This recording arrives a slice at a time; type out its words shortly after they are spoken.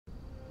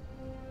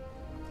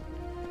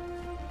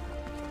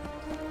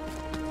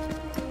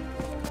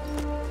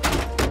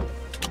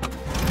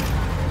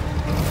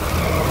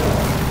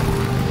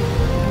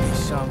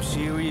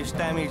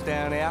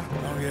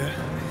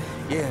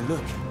Yeah,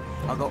 look,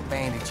 I got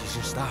bandages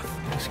and stuff.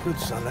 That's good,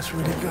 son. That's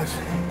really good.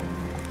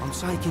 I'm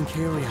taking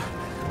care of you,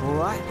 all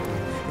right?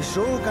 It's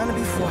all gonna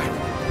be fine.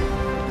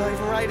 They've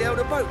radioed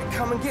a boat to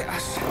come and get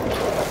us.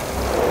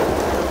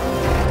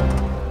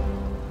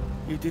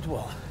 You did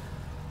what?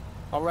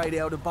 I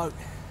radioed a boat.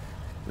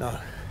 No.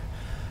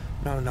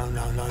 No.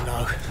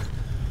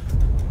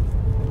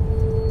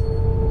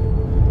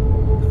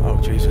 Oh,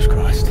 Jesus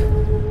Christ.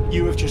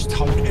 You have just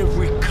told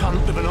every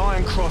cunt with an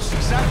iron cross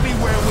exactly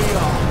where we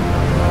are.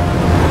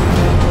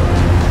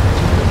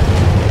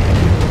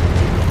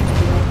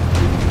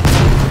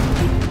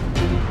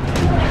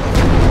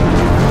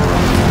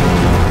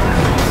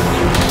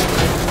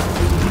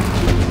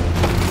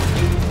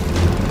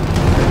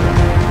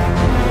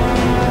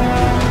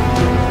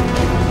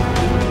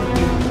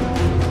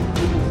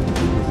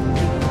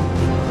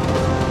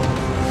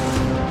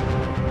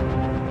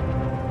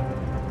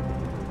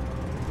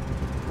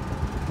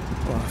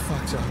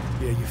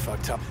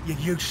 You're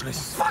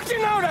useless.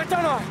 Fucking know that,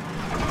 don't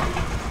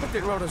I? I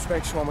did roll those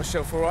bags for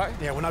myself, all right?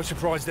 Yeah, well, no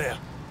surprise there.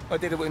 I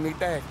did it with me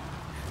dad.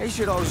 He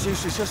said I was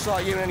useless just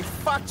like you, and he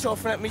fucked off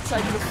and let me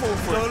take the fall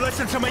for it. No,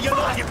 listen to me, you're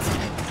not...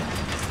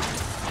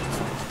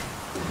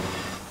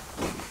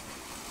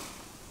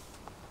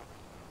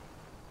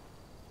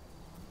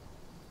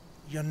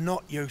 You're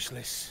not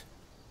useless.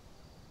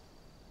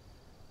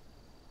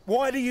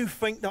 Why do you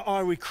think that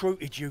I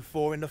recruited you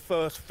for in the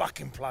first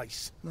fucking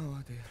place? No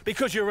idea.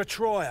 Because you're a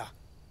trier.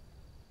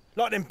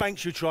 Like them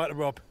banks you tried to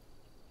rob.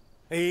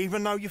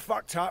 Even though you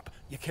fucked up,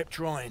 you kept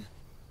trying.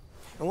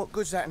 And what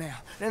good's that now?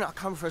 They're not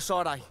coming for a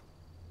side, eh?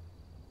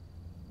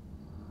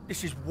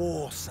 This is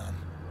war, son.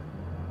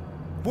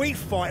 We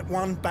fight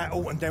one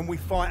battle and then we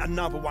fight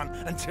another one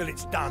until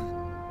it's done.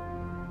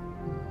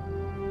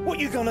 What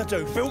you gonna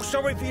do? Feel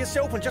sorry for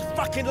yourself and just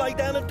fucking lay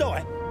down and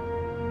die?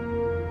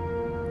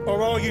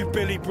 Or are you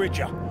Billy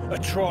Bridger, a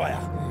trier?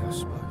 Yeah, I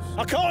suppose.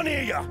 I can't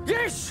hear you!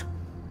 Yes!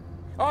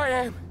 I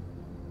am.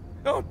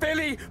 Oh,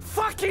 Billy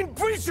fucking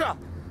Bridger!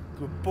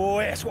 Good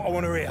boy, that's what I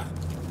want to hear.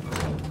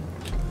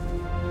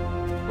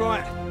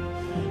 Right,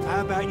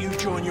 how about you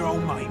join your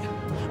old mate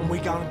and we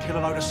go and kill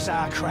a load of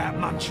sauerkraut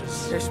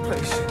munchers? Yes,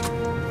 please.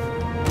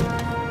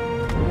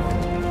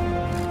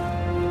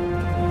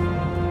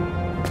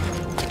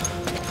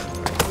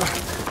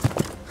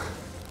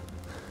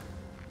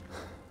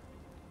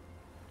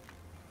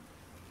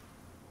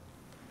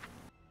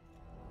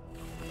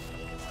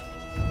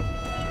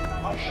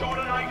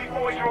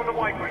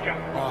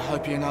 I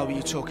hope you know what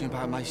you're talking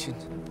about, Mason.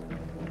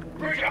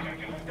 Bridger,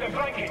 they're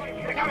flanking.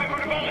 They're coming from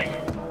the valley.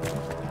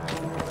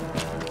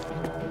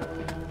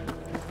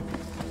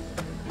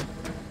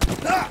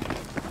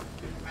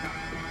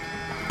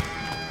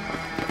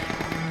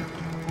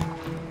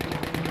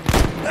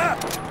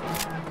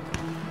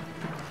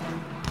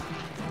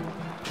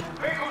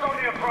 Vehicles on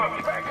the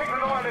approach. Better keep an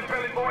eye on this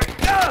Billy boy.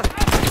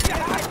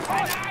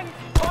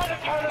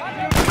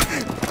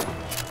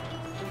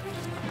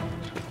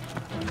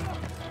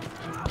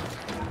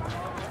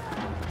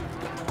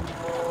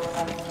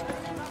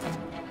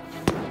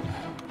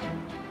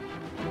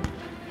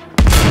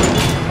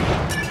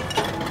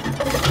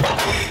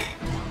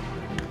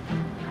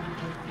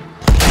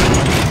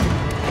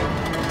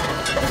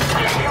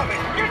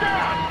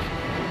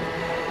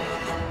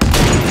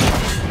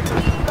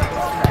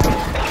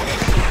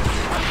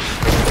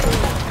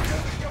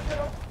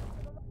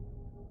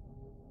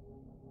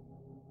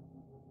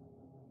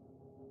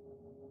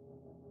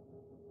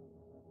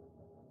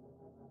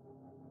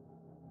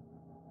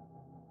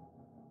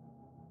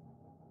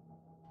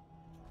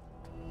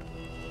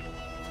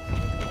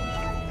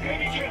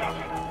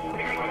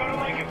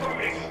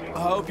 I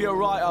hope you're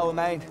right, old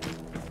man. Do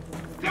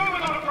it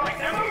on the break,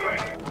 now move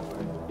it!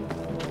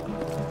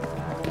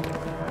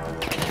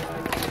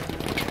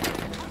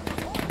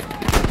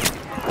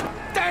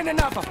 Down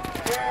another!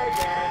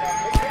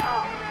 Yeah, pick it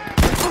up.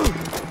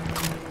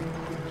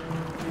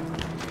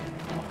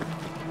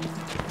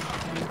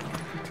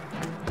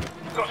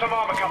 Got some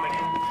armor coming in,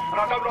 and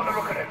I don't like the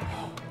look of it.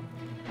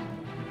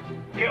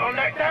 Get on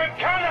that damn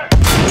cannon!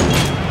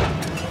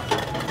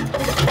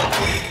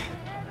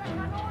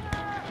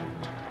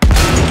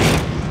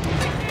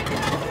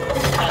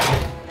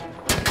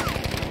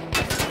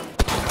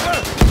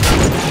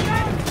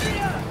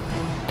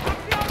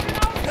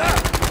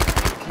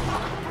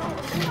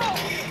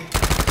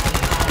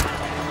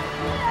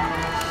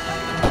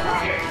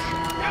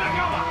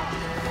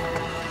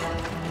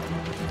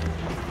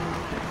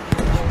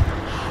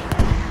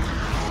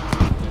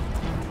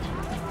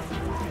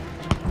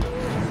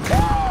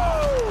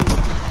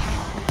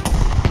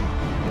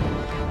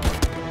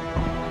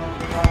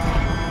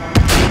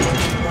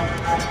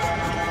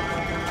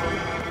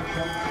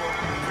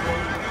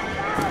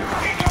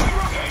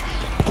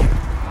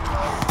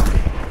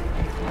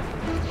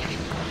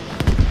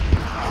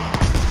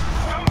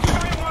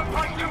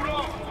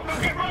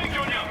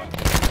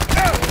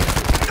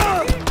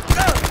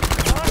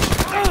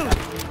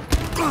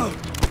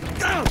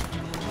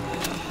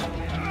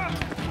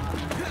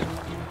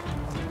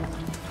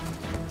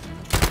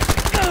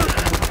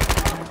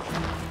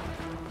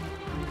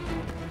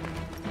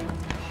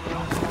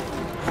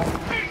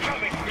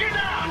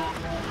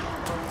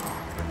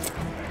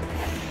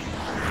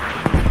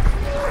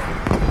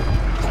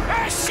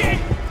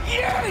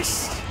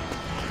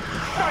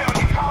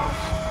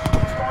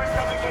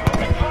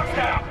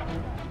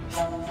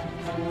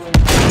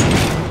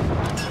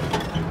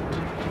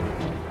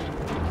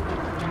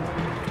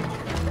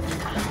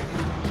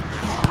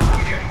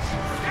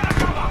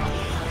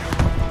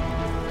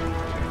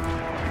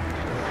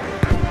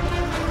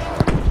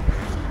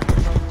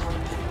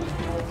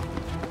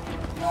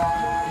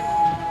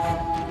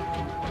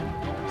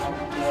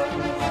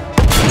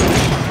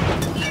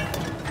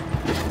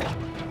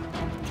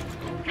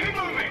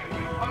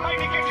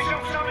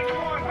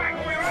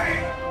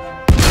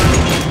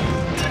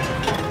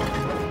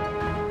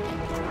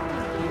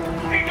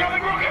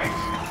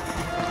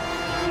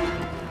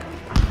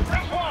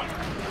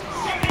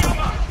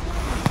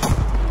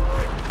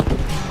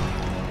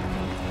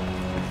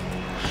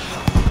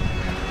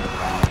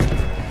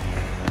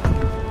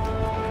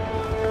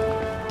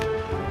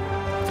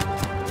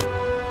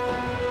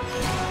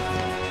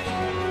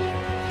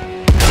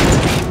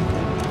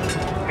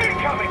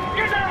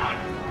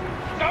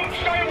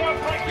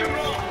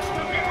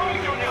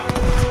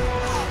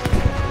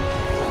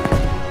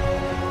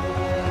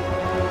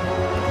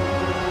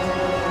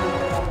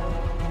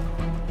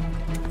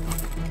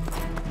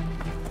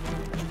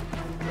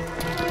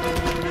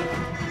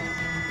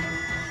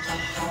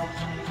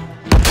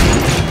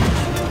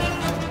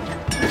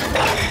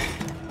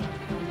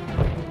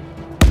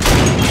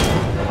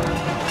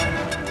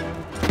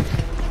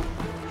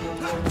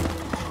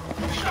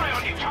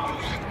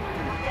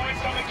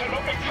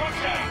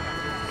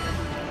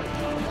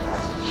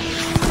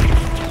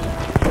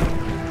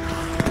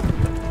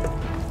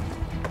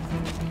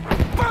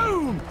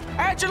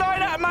 How'd you like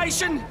that,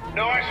 Mason?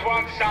 Nice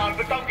one, son,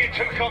 but don't get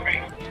too cocky.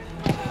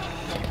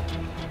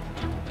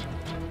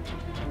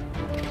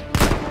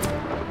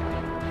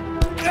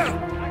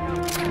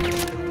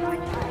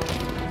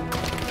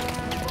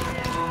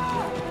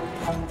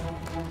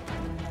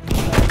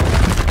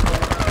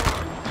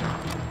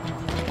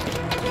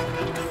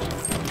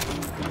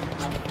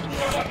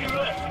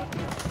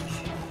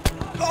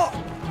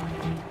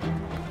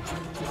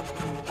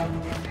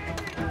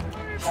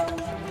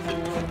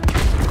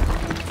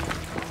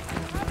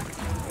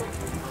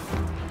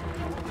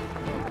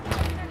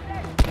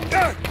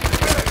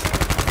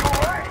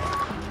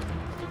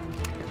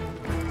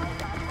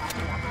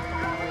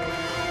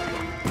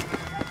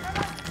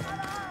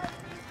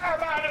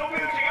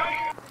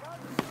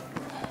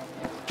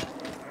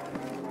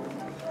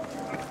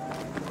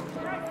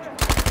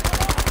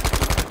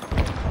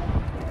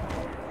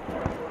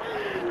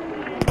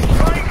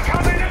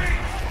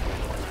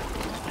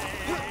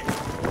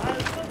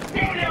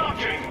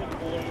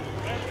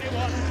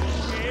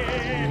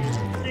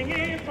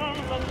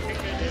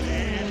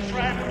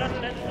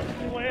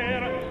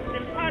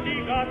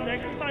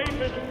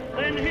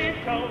 Then he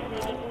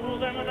shouted to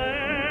them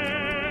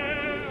there.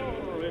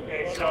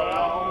 It's a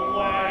long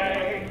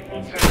way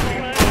to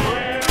Tipperary.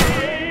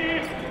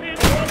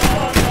 It's a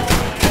long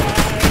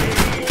way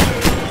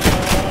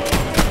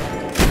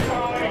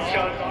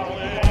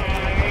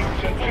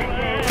to go.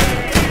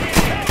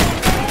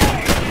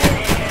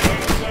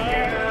 It's a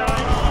long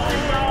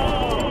way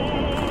to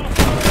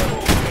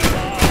Tipperary.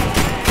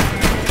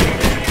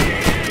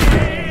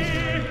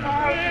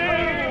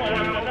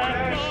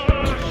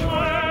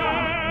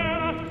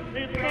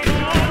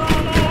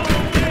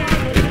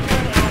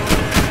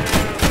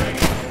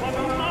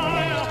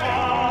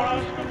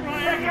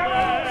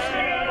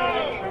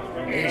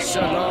 It's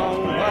a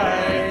long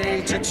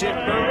way to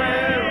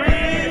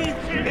Tipperary.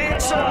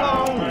 It's a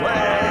long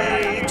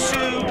way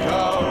to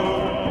go.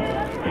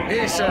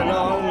 It's a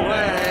long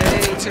way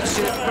to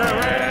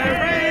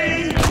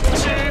Tipperary.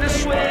 To the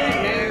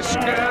sweetest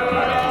girl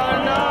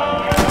I know.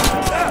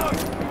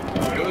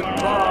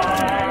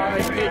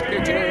 Goodbye,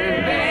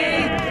 Piccadilly.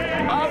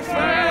 Oh,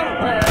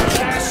 farewell,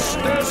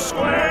 Leicester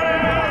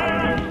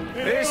Square.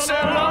 It's a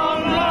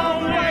long, long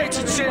way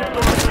to Tipperary.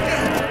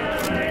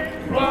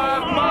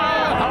 But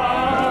my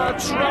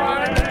heart's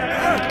right.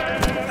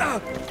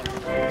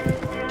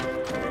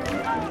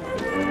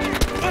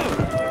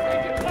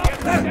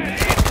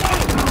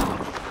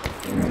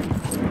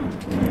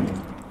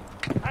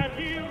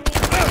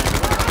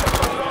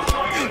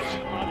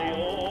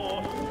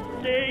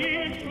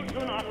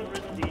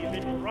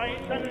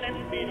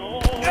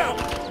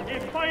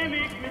 If I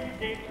make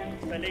mistakes in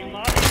spelling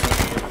my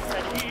name,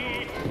 said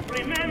he,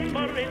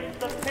 remember it's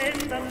the pen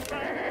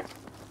that...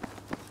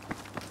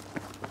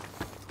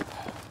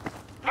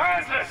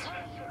 Francis!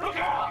 Look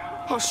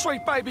out! Oh,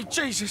 sweet baby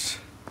Jesus.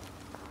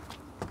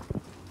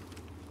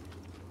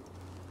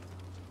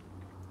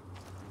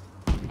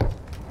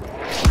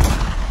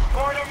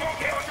 Find a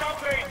rocket or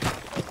something!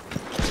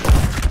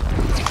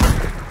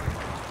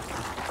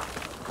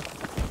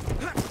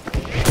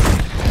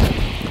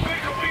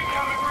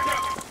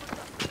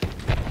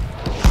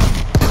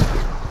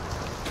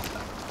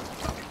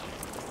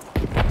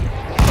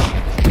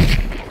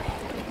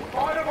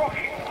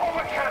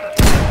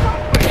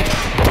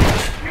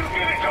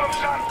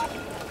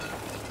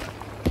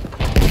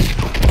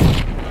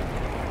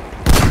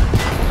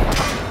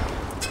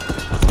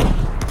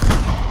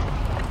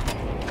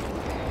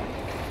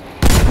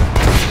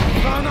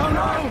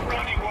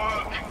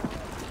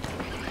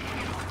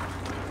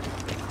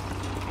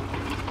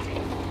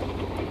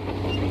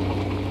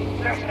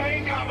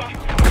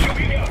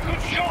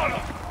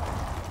 Charlotte!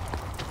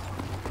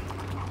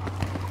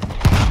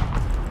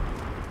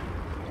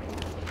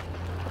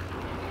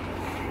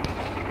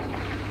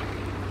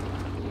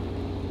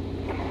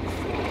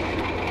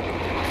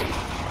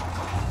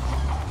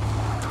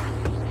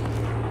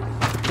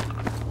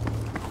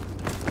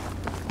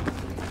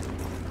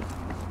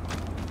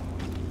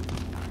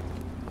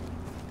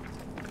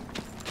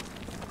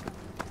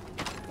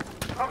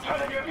 I'm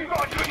telling you, if you've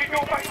got a trick in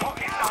your back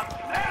pocket, son,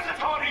 now's the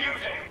time to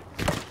use it.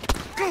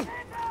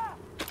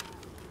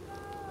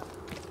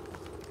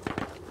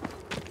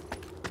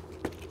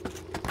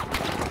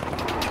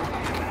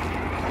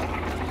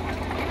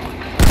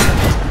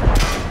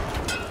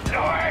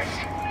 Nice!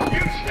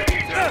 You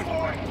sneaky too,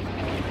 boy!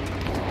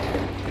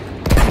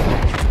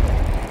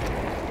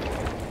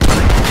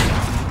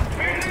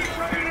 Really,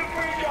 really,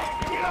 Bridger.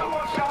 You know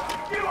what, son?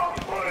 You are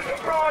full of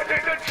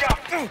surprises,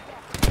 aren't you?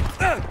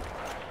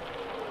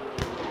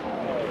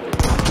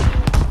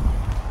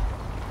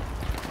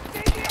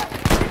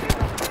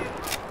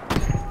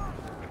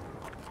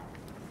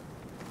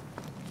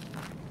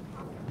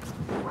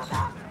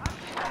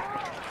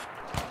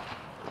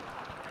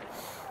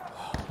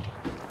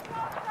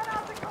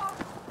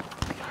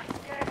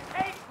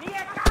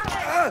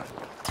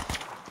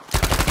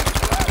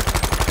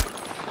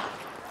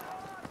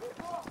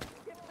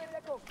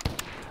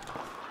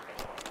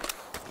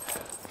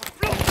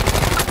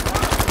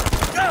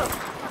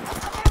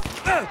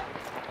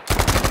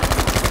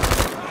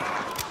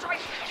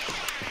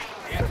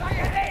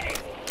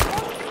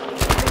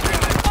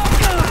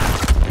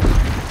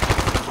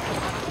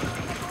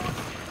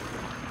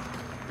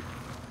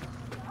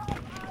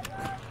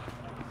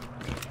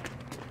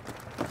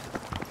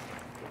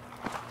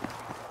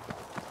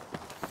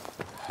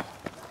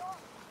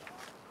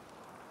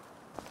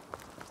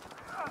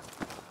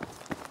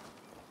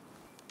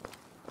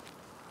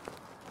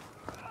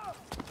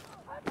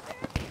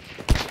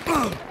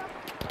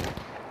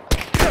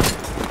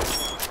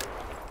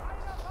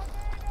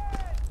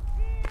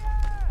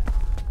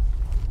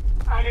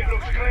 And it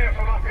looks clear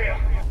from up here.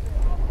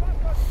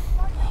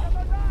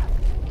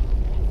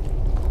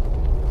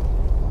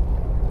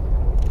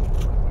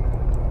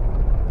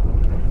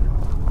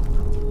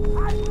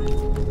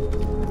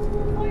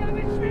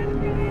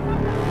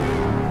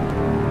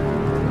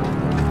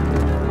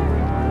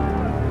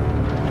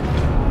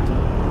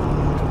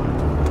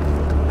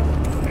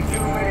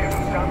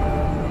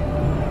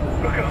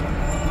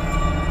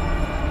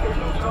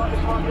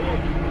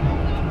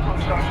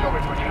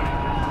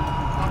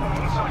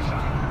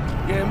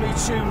 Yeah, me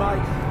too,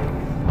 mate.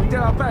 We did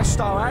our best,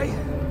 though, eh?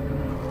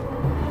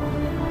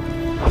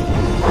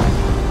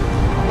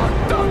 I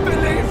don't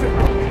believe it!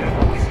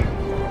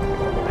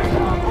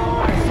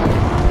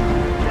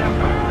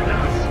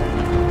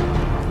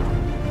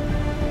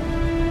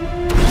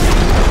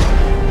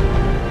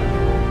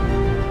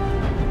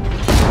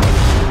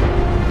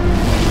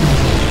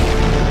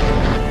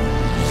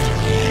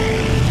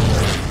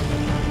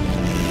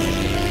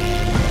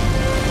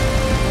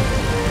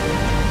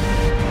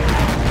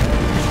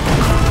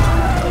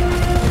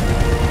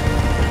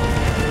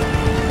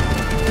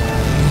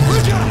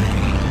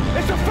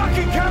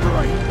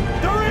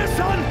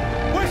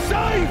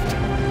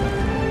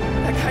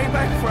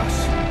 For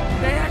us.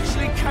 They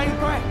actually came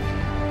back.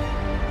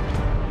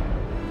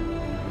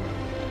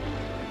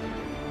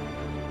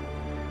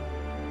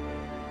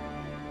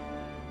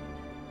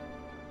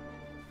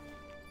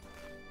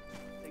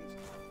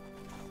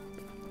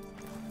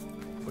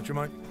 What you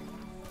mate?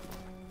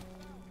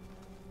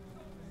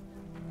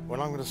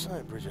 Well, I'm going to say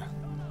it, Bridger.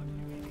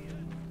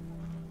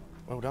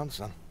 Well done,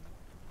 son.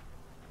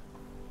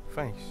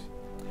 Thanks.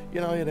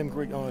 You know, them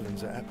Greek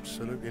islands are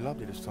absolutely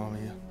lovely this time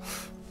of year.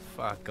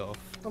 Fuck off.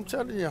 I'm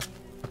telling you.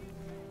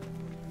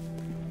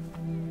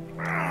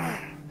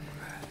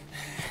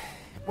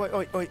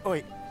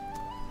 Wait.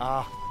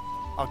 I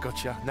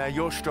got you. Now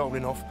you're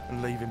strolling off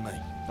and leaving me.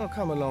 Oh,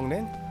 come along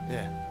then.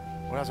 Yeah.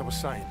 Well, as I was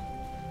saying,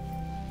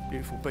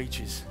 beautiful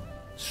beaches,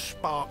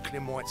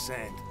 sparkling white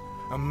sand,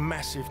 and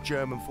massive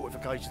German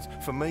fortifications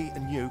for me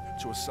and you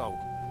to assault.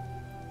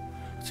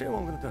 I'll tell you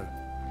what I'm going to do.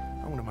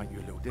 I want to make you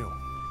a little deal.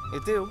 A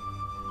deal?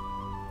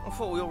 I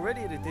thought we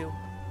already had a deal.